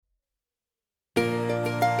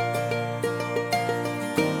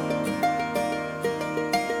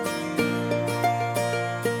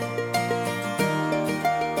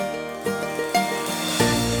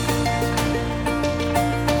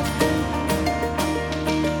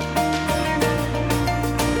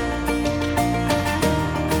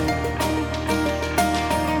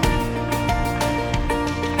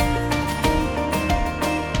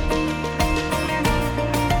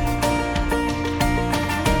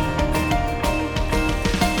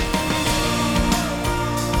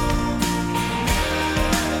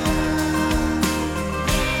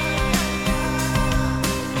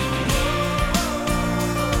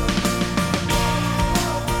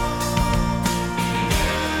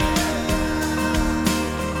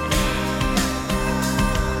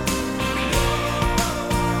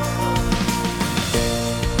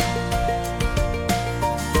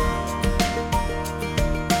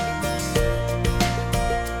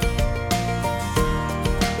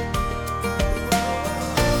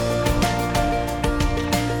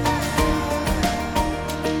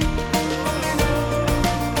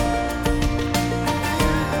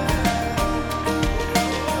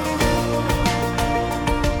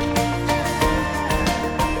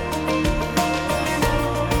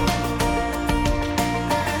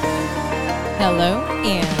Hello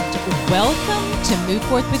and welcome to Move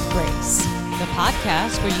Forth with Grace, the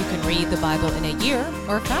podcast where you can read the Bible in a year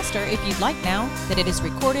or faster if you'd like now that it is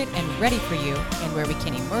recorded and ready for you, and where we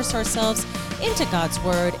can immerse ourselves into God's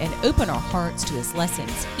Word and open our hearts to His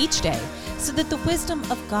lessons each day so that the wisdom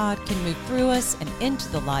of God can move through us and into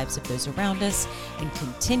the lives of those around us and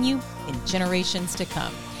continue in generations to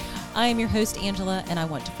come. I am your host, Angela, and I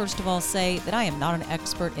want to first of all say that I am not an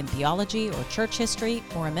expert in theology or church history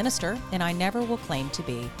or a minister, and I never will claim to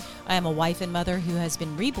be. I am a wife and mother who has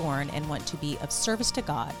been reborn and want to be of service to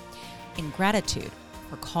God in gratitude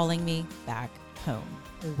for calling me back home.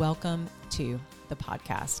 Welcome to the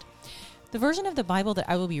podcast. The version of the Bible that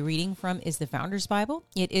I will be reading from is the Founders Bible.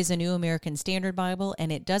 It is a New American Standard Bible, and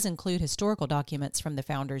it does include historical documents from the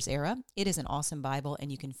Founders era. It is an awesome Bible, and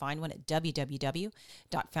you can find one at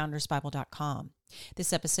www.foundersbible.com.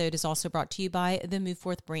 This episode is also brought to you by the Move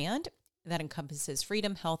Forth brand that encompasses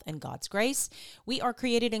freedom, health, and God's grace. We are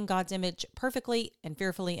created in God's image perfectly and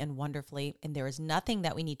fearfully and wonderfully, and there is nothing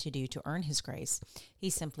that we need to do to earn His grace. He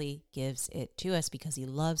simply gives it to us because He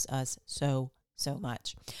loves us so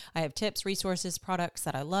much. I have tips, resources, products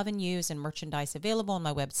that I love and use, and merchandise available on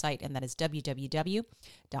my website, and that is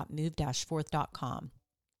www.move-forth.com.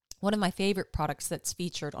 One of my favorite products that's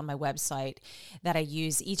featured on my website that I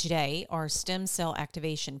use each day are stem cell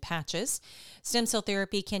activation patches. Stem cell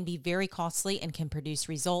therapy can be very costly and can produce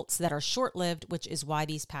results that are short-lived, which is why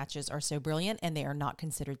these patches are so brilliant, and they are not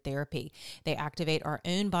considered therapy. They activate our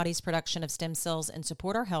own body's production of stem cells and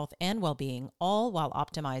support our health and well-being, all while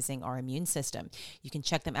optimizing our immune system. You can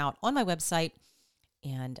check them out on my website,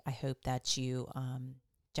 and I hope that you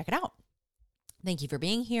check it out. Thank you for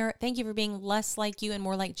being here. Thank you for being less like you and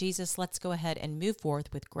more like Jesus. Let's go ahead and move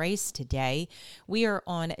forth with grace today. We are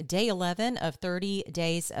on day 11 of 30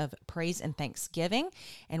 days of praise and thanksgiving,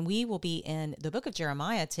 and we will be in the book of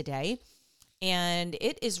Jeremiah today. And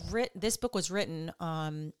it is this book was written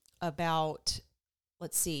about,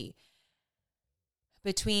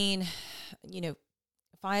 between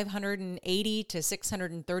 580 to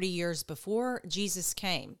 630 years before Jesus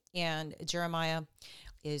came, and Jeremiah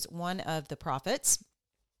is one of the prophets,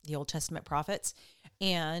 the Old Testament prophets,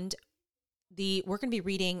 and we're going to be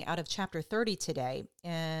reading out of chapter 30 today,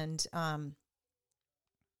 and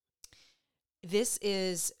this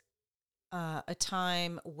is a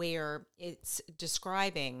time where he's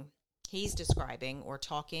describing or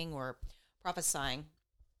talking or prophesying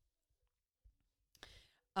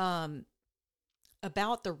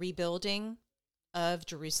about the rebuilding of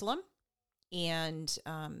Jerusalem, and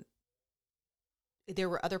there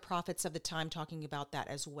were other prophets of the time talking about that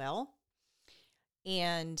as well.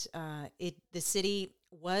 And the city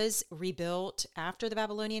was rebuilt after the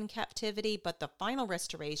Babylonian captivity, but the final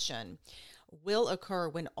restoration will occur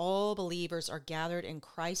when all believers are gathered in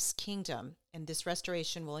Christ's kingdom. And this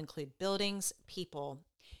restoration will include buildings, people,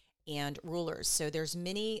 and rulers. So there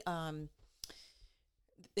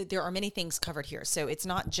are many things covered here. So it's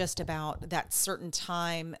not just about that certain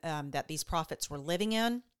time that these prophets were living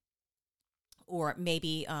in, or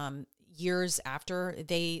maybe years after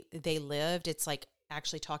they lived. It's like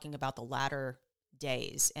actually talking about the latter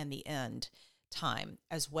days and the end time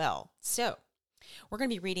as well. So we're going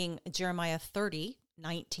to be reading Jeremiah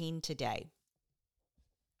 30:19 today.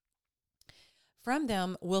 From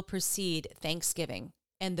them will proceed thanksgiving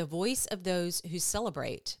and the voice of those who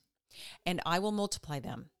celebrate, and I will multiply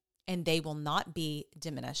them, and they will not be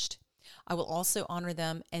diminished. I will also honor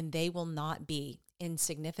them, and they will not be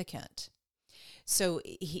insignificant. So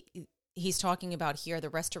he's talking about here the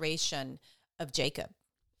restoration of Jacob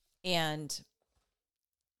and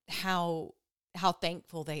how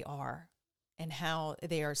thankful they are and how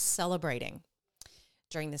they are celebrating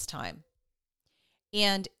during this time.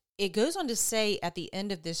 And it goes on to say at the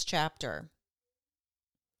end of this chapter,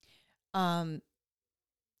 that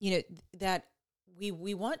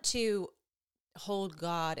we want to hold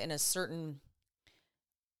God in a certain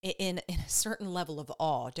level of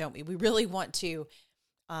awe, don't we? We really want to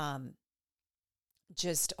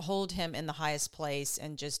just hold Him in the highest place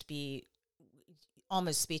and just be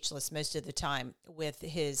almost speechless most of the time with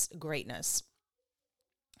His greatness.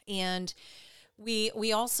 And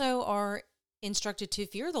we also are instructed to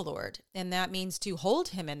fear the Lord, and that means to hold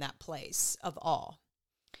Him in that place of awe.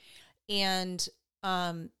 And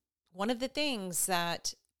one of the things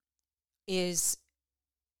that is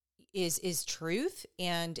truth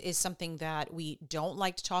and is something that we don't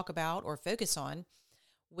like to talk about or focus on,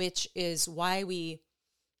 which is why we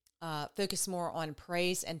focus more on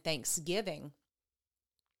praise and thanksgiving.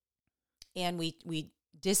 And we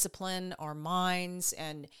discipline our minds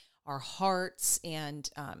and our hearts and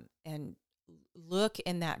look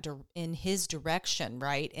in in his direction,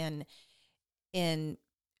 right? And in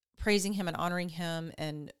praising him and honoring him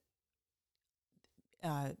and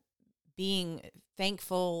being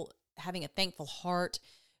thankful, having a thankful heart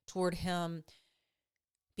toward him,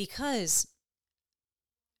 because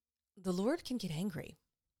the Lord can get angry.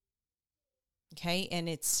 Okay, and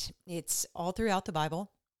it's all throughout the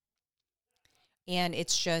Bible, and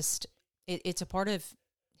it's a part of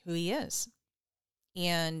who he is.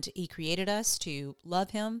 And he created us to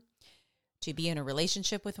love him, to be in a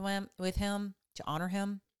relationship with him, to honor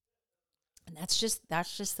him. And that's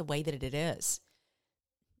just the way that it is.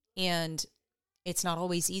 And it's not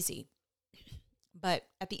always easy. But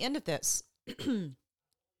at the end of this,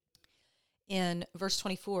 in verse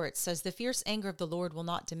 24, it says, "The fierce anger of the Lord will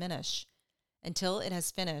not diminish until it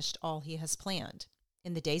has finished all he has planned.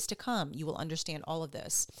 In the days to come, you will understand all of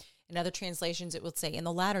this." In other translations, it will say, "In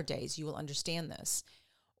the latter days, you will understand this."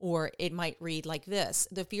 Or it might read like this: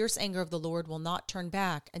 "The fierce anger of the Lord will not turn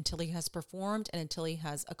back until he has performed and until he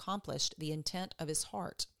has accomplished the intent of his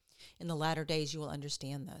heart. In the latter days, you will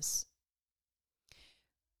understand this."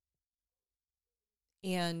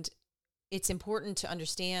 And it's important to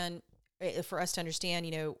understand, for us to understand,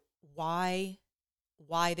 why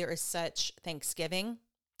there is such thanksgiving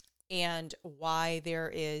and why there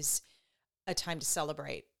is a time to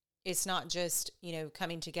celebrate. It's not just,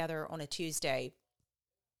 coming together on a Tuesday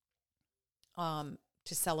to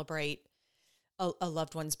celebrate a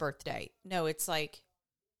loved one's birthday. No, it's like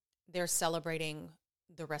they're celebrating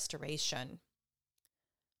the restoration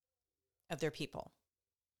of their people,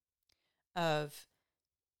 of,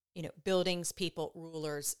 buildings, people,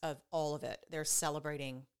 rulers, of all of it. They're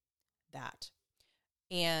celebrating that.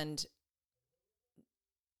 And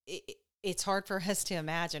it's hard for us to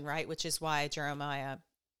imagine, right? Which is why Jeremiah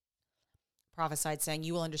prophesied saying,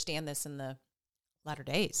 "You will understand this in the latter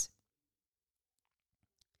days."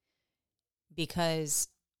 Because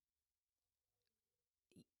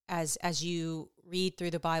as you read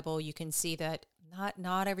through the Bible, you can see that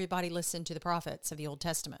not everybody listened to the prophets of the Old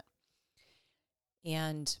Testament.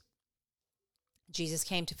 And Jesus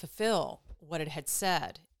came to fulfill what it had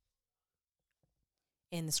said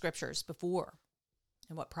in the scriptures before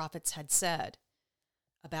and what prophets had said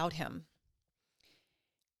about him.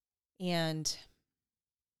 And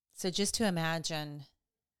so just to imagine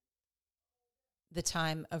the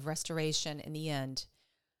time of restoration in the end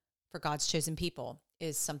for God's chosen people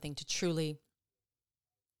is something to truly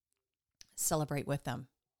celebrate with them.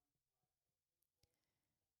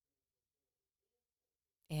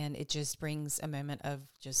 And it just brings a moment of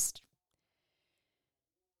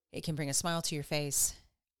it can bring a smile to your face.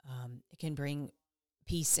 It can bring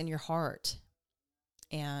peace in your heart.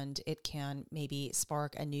 And it can maybe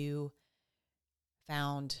spark a new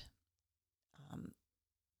found,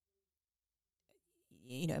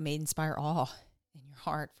 it may inspire awe in your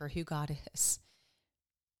heart for who God is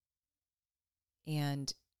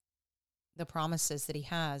and the promises that he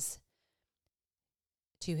has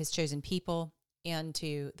to his chosen people and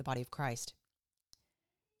to the body of Christ.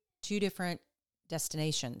 Two different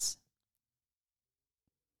destinations.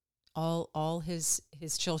 All his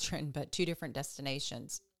children, but two different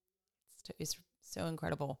destinations. It's so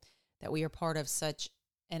incredible that we are part of such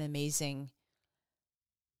an amazing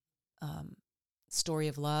story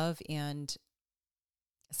of love and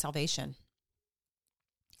salvation.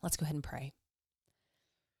 Let's go ahead and pray.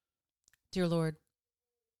 Dear Lord,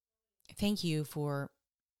 thank you for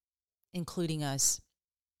including us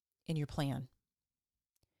in your plan.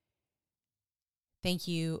 Thank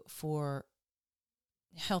you for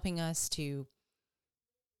helping us to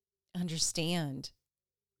understand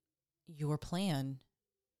your plan,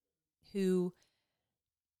 who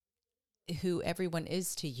everyone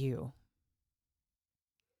is to you.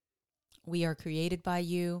 We are created by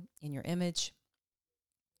you in your image.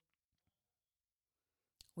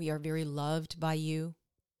 We are very loved by you.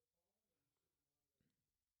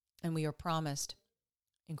 And we are promised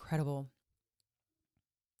incredible,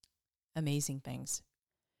 amazing things.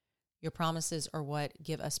 Your promises are what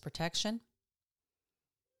give us protection,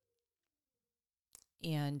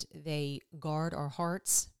 and they guard our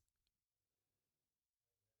hearts.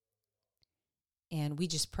 And we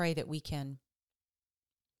just pray that we can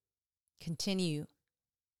continue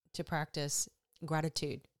to practice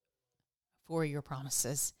gratitude for your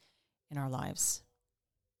promises in our lives.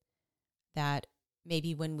 That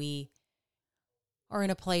maybe when we are in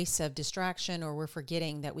a place of distraction or we're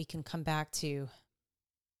forgetting, that we can come back to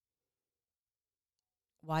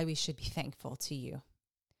why we should be thankful to you.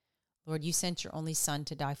 Lord, you sent your only Son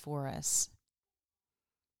to die for us.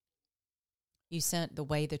 You sent the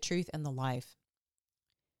way, the truth, and the life.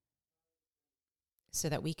 so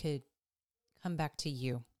that we could come back to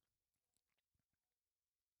you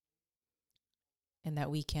and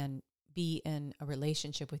that we can be in a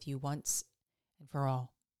relationship with you once and for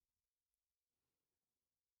all.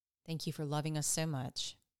 Thank you for loving us so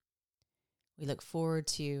much. We look forward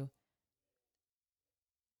to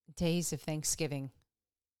days of Thanksgiving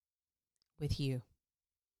with you.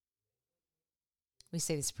 We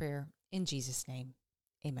say this prayer in Jesus' name.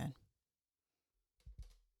 Amen.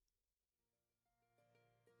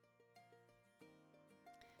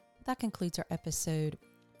 That concludes our episode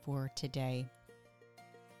for today.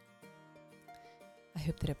 I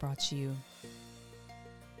hope that it brought you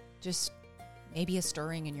just maybe a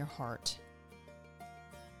stirring in your heart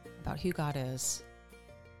about who God is.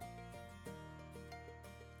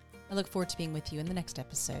 I look forward to being with you in the next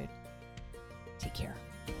episode. Take care.